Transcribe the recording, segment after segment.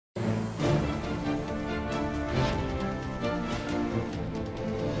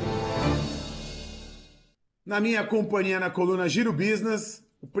Na minha companhia na coluna Giro Business,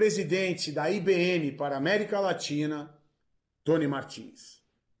 o presidente da IBM para a América Latina, Tonny Martins.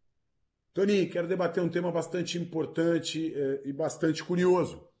 Tonny, quero debater um tema bastante importante e bastante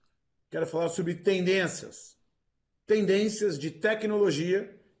curioso. Quero falar sobre tendências. Tendências de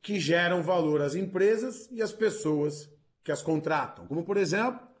tecnologia que geram valor às empresas e às pessoas que as contratam. Como, por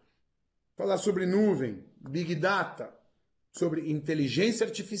exemplo, falar sobre nuvem, Big Data, sobre inteligência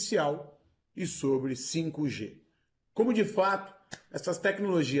artificial e sobre 5G. Como, de fato, essas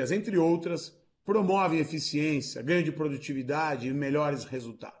tecnologias, entre outras, promovem eficiência, ganho de produtividade e melhores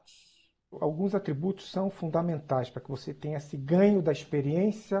resultados. Alguns atributos são fundamentais para que você tenha esse ganho da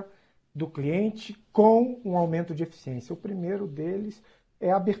experiência do cliente com um aumento de eficiência. O primeiro deles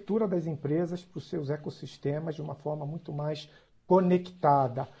é a abertura das empresas para os seus ecossistemas de uma forma muito mais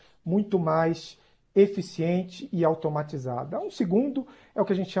conectada, muito mais eficiente e automatizada. Um segundo é o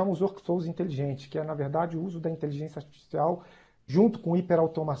que a gente chama os workflows inteligentes, que é, na verdade, o uso da inteligência artificial junto com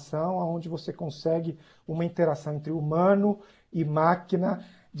hiperautomação, onde você consegue uma interação entre humano e máquina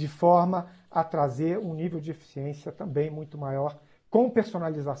de forma a trazer um nível de eficiência também muito maior, com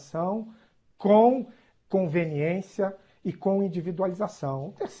personalização, com conveniência e com individualização.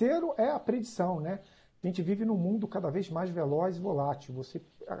 O terceiro é a predição, né? A gente vive num mundo cada vez mais veloz e volátil.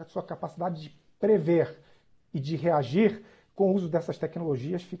 A sua capacidade de prever e de reagir com o uso dessas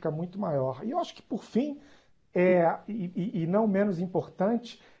tecnologias fica muito maior. E eu acho que, por fim, e não menos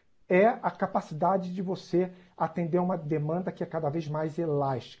importante, é a capacidade de você atender uma demanda que é cada vez mais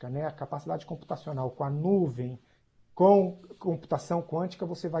elástica, né? A capacidade computacional com a nuvem, com computação quântica,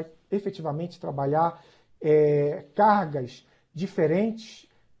 você vai efetivamente trabalhar cargas diferentes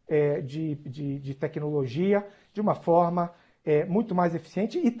de tecnologia de uma forma muito mais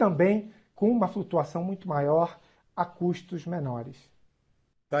eficiente e também com uma flutuação muito maior a custos menores.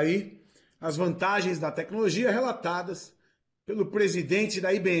 Tá aí as vantagens da tecnologia relatadas pelo presidente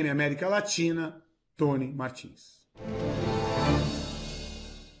da IBM América Latina, Tonny Martins.